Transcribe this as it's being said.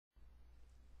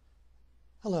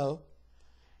Hello.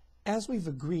 As we've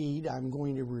agreed, I'm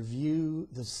going to review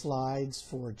the slides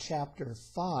for Chapter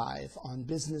 5 on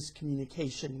business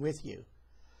communication with you.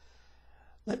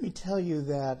 Let me tell you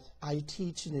that I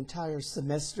teach an entire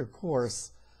semester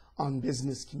course on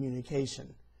business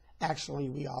communication. Actually,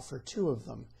 we offer two of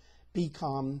them,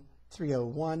 BCom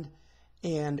 301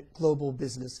 and Global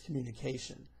Business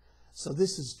Communication. So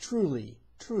this is truly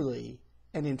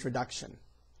an introduction.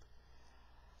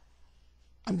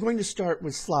 I'm going to start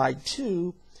with slide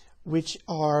 2, which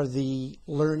are the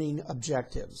learning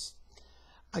objectives.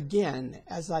 Again,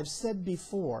 as I've said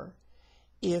before,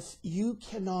 if you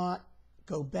cannot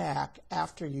go back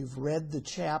after you've read the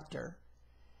chapter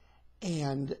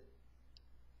and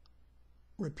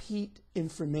repeat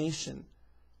information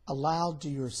aloud to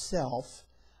yourself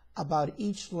about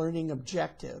each learning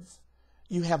objective,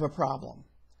 you have a problem.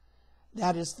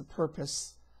 That is the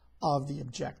purpose of the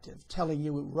objective, telling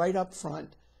you right up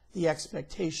front the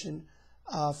expectation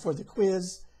for the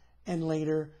quiz and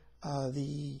later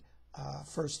the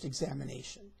first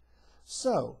examination.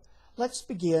 So let's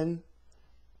begin.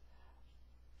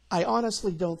 I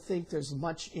honestly don't think there's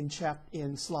much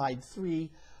in slide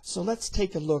 3, so let's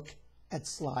take a look at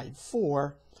slide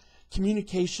 4,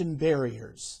 communication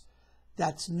barriers.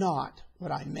 That's not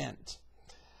what I meant.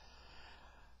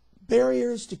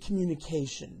 Barriers to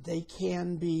communication, they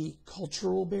can be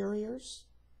cultural barriers,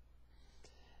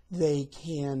 they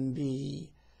can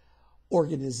be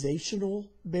organizational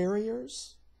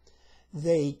barriers,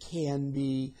 they can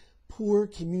be poor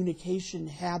communication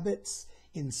habits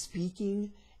in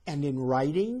speaking and in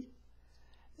writing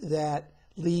that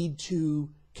lead to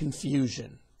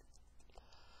confusion.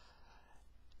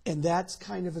 And that's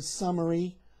kind of a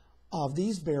summary of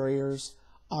these barriers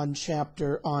on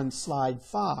slide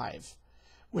 5,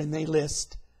 when they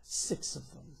list 6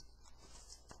 of them.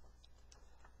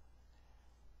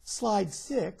 Slide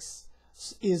 6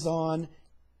 is on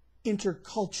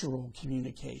intercultural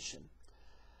communication.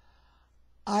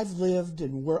 I've lived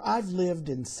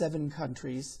in 7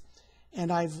 countries,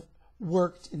 and I've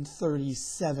worked in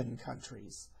 37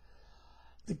 countries.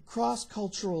 The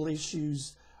cross-cultural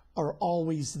issues are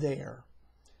always there.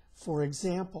 For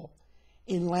example,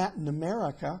 in Latin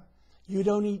America, you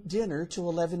don't eat dinner till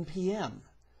 11 p.m.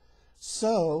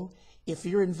 So if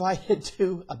you're invited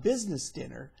to a business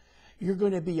dinner, you're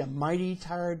going to be a mighty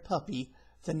tired puppy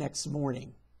the next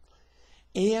morning.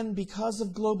 And because of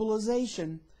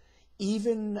globalization,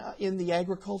 even in the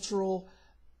agricultural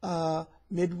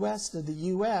Midwest of the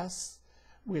U.S.,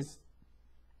 with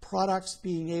products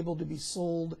being able to be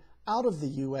sold out of the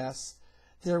U.S.,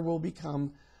 there will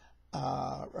become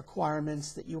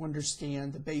requirements that you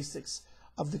understand the basics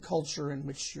of the culture in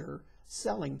which you're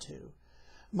selling to.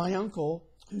 My uncle,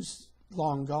 who's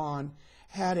long gone,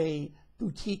 had a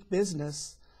boutique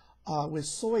business with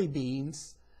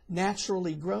soybeans,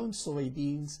 naturally grown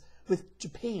soybeans, with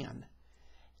Japan.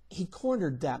 He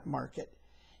cornered that market,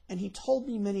 and he told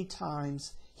me many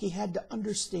times he had to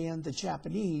understand the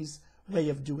Japanese way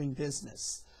of doing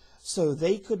business so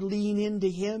they could lean into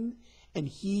him and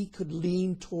he could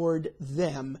lean toward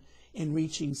them in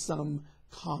reaching some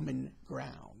common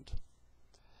ground.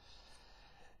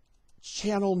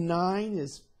 Slide 9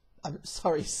 is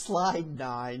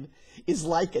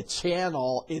like a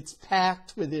channel. It's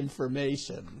packed with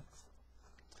information.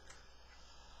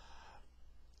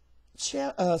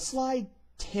 Slide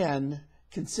 10,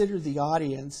 consider the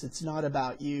audience. It's not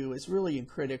about you. It's really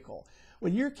critical.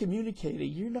 When you're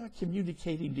communicating, you're not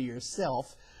communicating to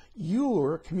yourself.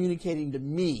 You're communicating to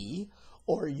me,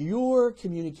 or you're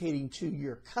communicating to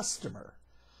your customer.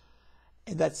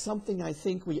 And that's something I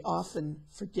think we often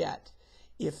forget.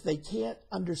 If they can't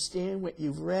understand what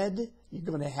you've read, you're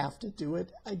going to have to do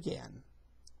it again.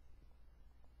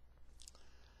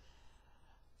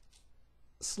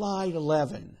 Slide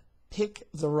 11, pick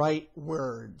the right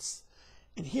words.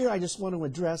 And here I just want to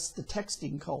address the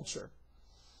texting culture.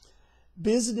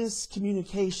 Business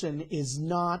communication is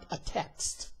not a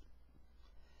text.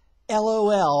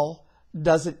 LOL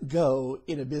doesn't go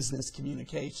in a business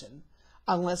communication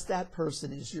unless that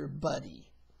person is your buddy.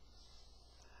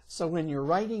 So when you're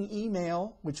writing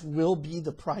email, which will be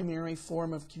the primary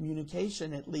form of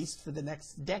communication, at least for the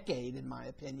next decade, in my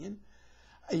opinion,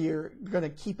 you're going to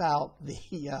keep out the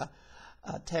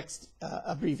text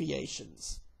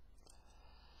abbreviations.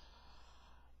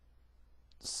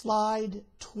 Slide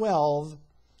 12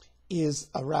 is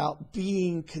about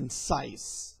being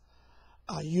concise.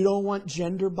 You don't want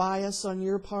gender bias on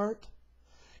your part.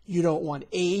 You don't want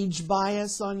age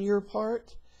bias on your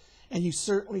part. And you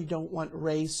certainly don't want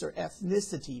race or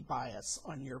ethnicity bias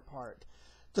on your part.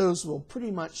 Those will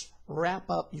pretty much wrap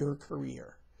up your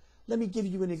career. Let me give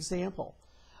you an example.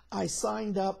 I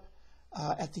signed up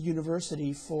at the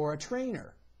university for a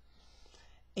trainer,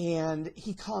 and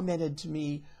he commented to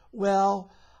me,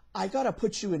 well, I got to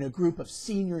put you in a group of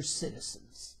senior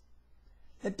citizens.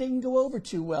 That didn't go over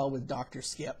too well with Dr.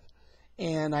 Skip,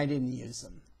 and I didn't use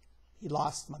him. He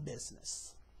lost my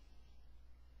business.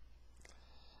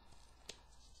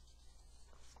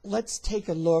 Let's take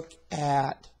a look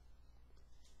at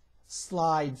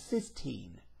slide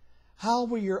 15. How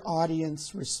will your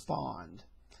audience respond?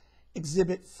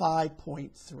 Exhibit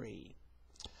 5.3.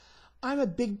 I'm a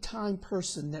big-time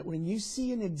person that when you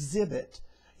see an exhibit,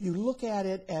 you look at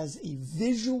it as a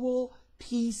visual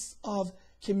piece of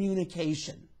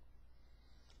communication.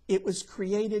 It was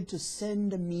created to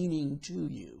send a meaning to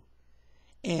you.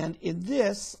 And in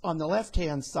this, on the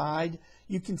left-hand side,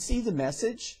 you can see the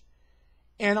message,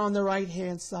 and on the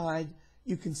right-hand side,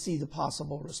 you can see the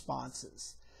possible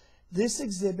responses. This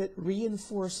exhibit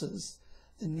reinforces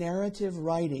the narrative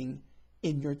writing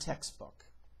in your textbook.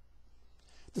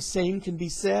 The same can be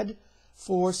said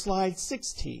for slide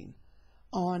 16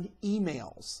 on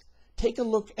emails. Take a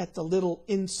look at the little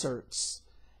inserts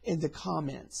in the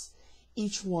comments.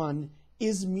 Each one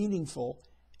is meaningful,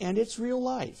 and it's real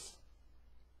life.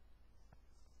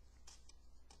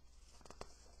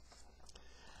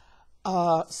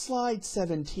 Slide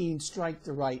 17, strike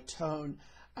the right tone.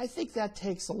 I think that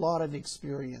takes a lot of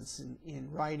experience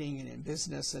in writing and in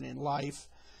business and in life,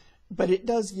 but it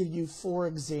does give you 4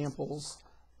 examples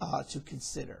to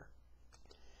consider.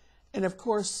 And of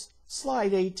course,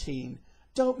 slide 18,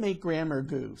 don't make grammar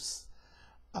goofs.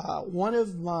 One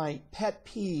of my pet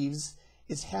peeves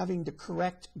is having to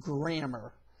correct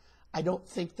grammar. I don't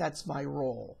think that's my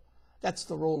role. That's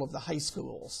the role of the high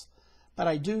schools. But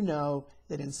I do know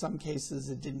that in some cases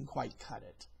it didn't quite cut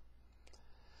it.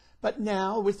 But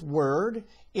now with Word,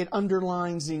 it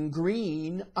underlines in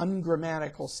green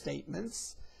ungrammatical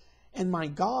statements, and my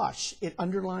gosh, it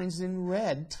underlines in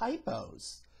red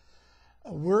typos.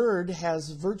 Word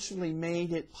has virtually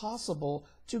made it possible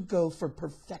to go for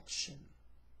perfection.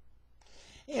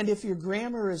 And if your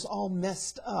grammar is all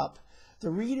messed up,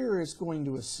 the reader is going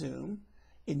to assume,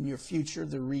 in your future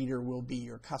the reader will be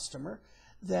your customer,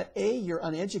 that A, you're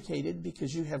uneducated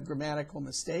because you have grammatical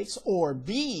mistakes, or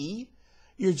B,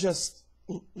 you're just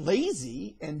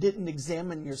lazy and didn't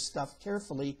examine your stuff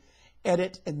carefully,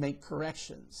 edit and make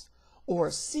corrections.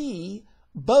 Or C,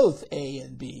 both A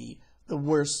and B, the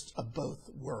worst of both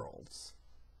worlds.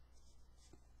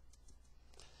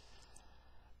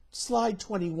 Slide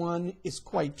 21 is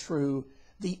quite true.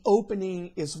 The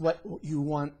opening is what you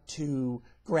want to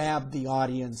grab the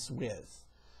audience with.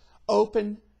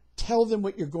 Open, tell them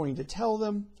what you're going to tell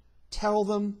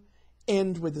them,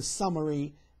 end with a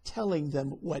summary, telling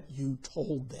them what you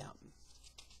told them.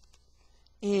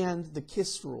 And the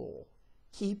KISS rule,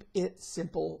 keep it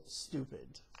simple,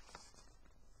 stupid.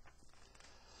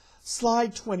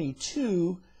 Slide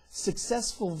 22,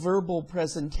 successful verbal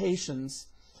presentations.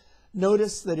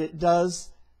 Notice that it does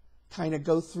kind of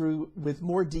go through with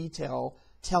more detail,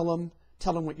 tell them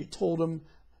what you told them,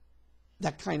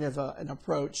 that kind of an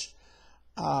approach.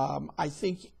 I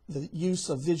think the use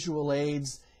of visual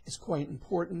aids is quite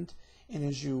important, and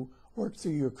as you work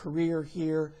through your career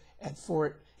here at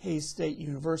Fort Hays State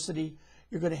University,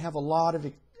 you're going to have a lot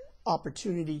of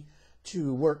opportunity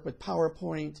to work with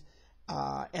PowerPoint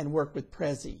and work with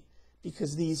Prezi,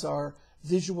 because these are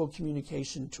visual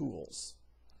communication tools.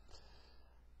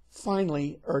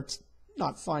 Finally, or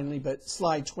not finally, but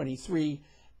slide 23,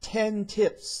 10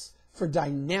 tips for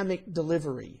dynamic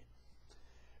delivery.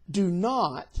 Do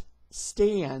not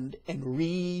stand and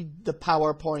read the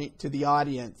PowerPoint to the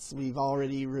audience. We've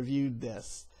already reviewed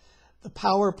this. The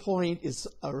PowerPoint is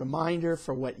a reminder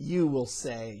for what you will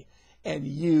say, and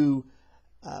you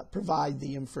provide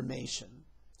the information.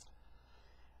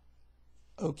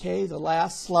 Okay, the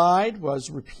last slide was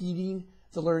repeating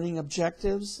the learning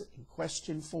objectives in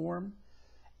question form.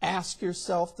 Ask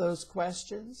yourself those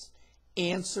questions.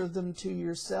 Answer them to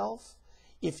yourself.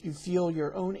 If you feel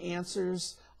your own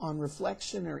answers on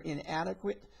reflection are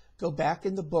inadequate, go back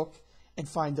in the book and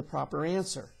find the proper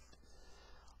answer.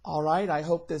 All right, I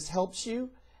hope this helps you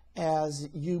as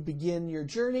you begin your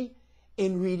journey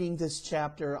in reading this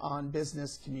chapter on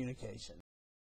business communication.